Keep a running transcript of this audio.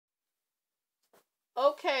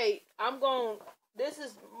Okay, this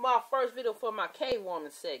is my first video for my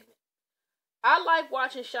K-Woman segment. I like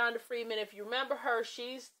watching Shonda Freeman. If you remember her,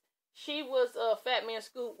 she was a Fat Man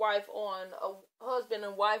Scoop wife on a husband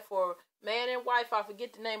and wife, or man and wife. I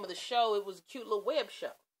forget the name of the show. It was a cute little web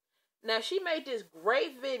show. Now, she made this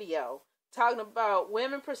great video talking about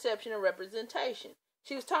women perception and representation.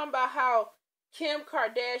 She was talking about how Kim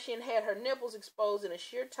Kardashian had her nipples exposed in a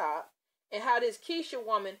sheer top, and how this Keisha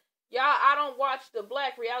woman, y'all, I don't watch the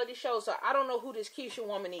black reality shows, so I don't know who this Keisha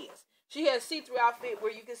woman is. She has a see-through outfit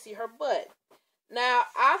where you can see her butt. Now,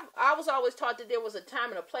 I was always taught that there was a time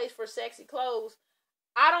and a place for sexy clothes.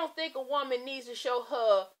 I don't think a woman needs to show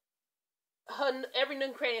her every nook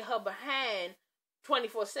and cranny in her behind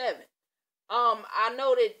 24/7. I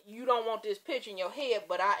know that you don't want this picture in your head,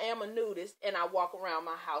 but I am a nudist and I walk around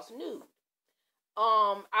my house nude.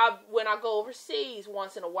 When I go overseas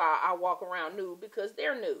once in a while, I walk around nude because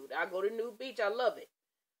they're nude. I go to nude beach. I love it.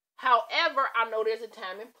 However, I know there's a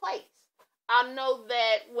time and place. I know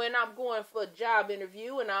that when I'm going for a job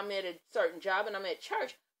interview and I'm at a certain job and I'm at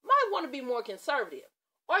church, might want to be more conservative.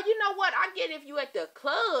 Or you know what? I get if you at the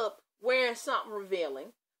club wearing something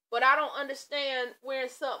revealing, but I don't understand wearing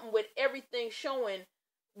something with everything showing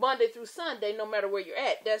Monday through Sunday, no matter where you're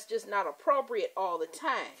at. That's just not appropriate all the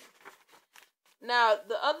time. Now,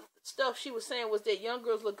 the other stuff she was saying was that young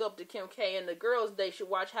girls look up to Kim K, and the girls, they should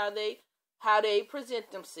watch how they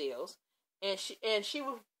present themselves. And she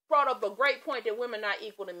brought up a great point that women are not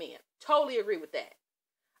equal to men. Totally agree with that.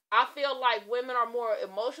 I feel like women are more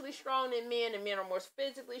emotionally strong than men, and men are more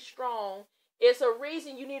physically strong. It's a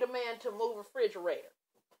reason you need a man to move a refrigerator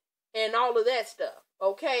and all of that stuff.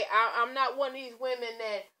 Okay, I'm not one of these women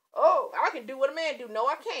that, oh, I can do what a man do. No,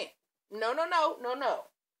 I can't. No,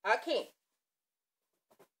 I can't.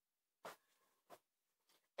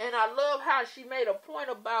 And I love how she made a point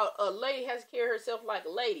about a lady has to carry herself like a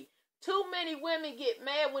lady. Too many women get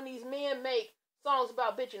mad when these men make songs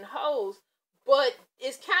about bitching hoes, but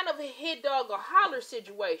it's kind of a hit dog or holler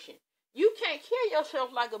situation. You can't carry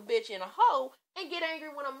yourself like a bitch and a hoe and get angry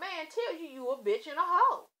when a man tells you a bitch and a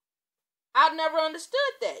hoe. I never understood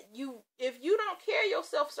that. If you don't carry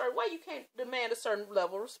yourself a certain way, you can't demand a certain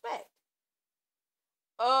level of respect.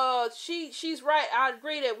 She's right. I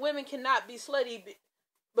agree that women cannot be slutty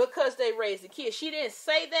because they raised the kids. She didn't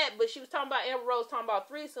say that, but she was talking about Amber Rose talking about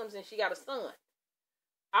threesomes and she got a son.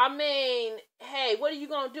 I mean, hey, what are you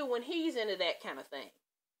gonna do when he's into that kind of thing?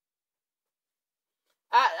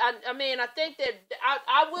 I mean, I think that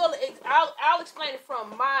I'll explain it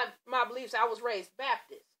from my beliefs. I was raised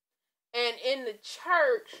Baptist, and in the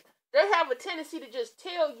church they have a tendency to just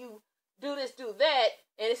tell you do this, do that,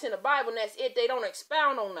 and it's in the Bible, and that's it. They don't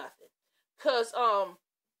expound on nothing, cause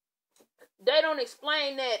they don't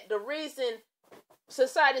explain that the reason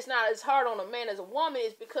society's not as hard on a man as a woman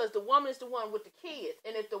is because the woman is the one with the kids.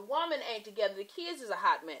 And if the woman ain't together, the kids is a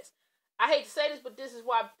hot mess. I hate to say this, but this is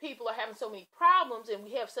why people are having so many problems and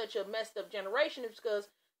we have such a messed up generation. It's because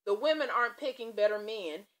the women aren't picking better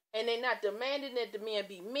men and they're not demanding that the men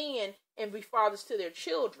be men and be fathers to their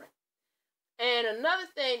children. And another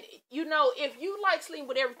thing, if you like sleeping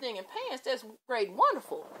with everything in pants, that's great and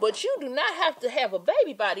wonderful. But you do not have to have a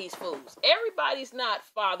baby by these fools. Everybody's not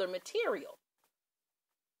father material.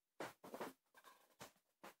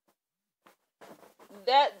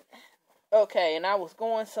 Okay, and I was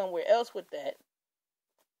going somewhere else with that.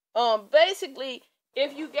 Basically,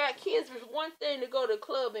 if you got kids, it's one thing to go to the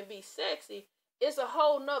club and be sexy. It's a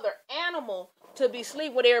whole nother animal to be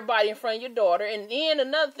sleeping with everybody in front of your daughter. And then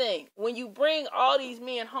another thing, when you bring all these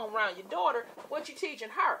men home around your daughter, what you teaching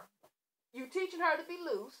her? You teaching her to be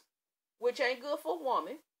loose, which ain't good for a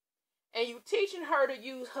woman. And you teaching her to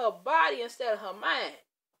use her body instead of her mind.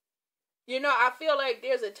 I feel like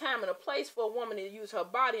there's a time and a place for a woman to use her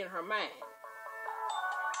body and her mind.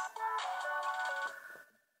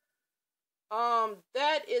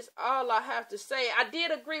 That is all I have to say. I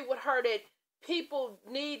did agree with her that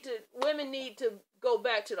women need to go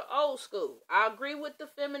back to the old school. I agree with the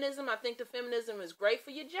feminism. I think the feminism is great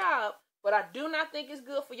for your job, but I do not think it's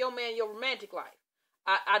good for your man, your romantic life.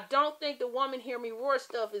 I don't think the woman hear me roar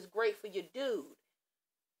stuff is great for your dude.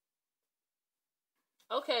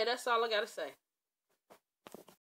 Okay, that's all I gotta say.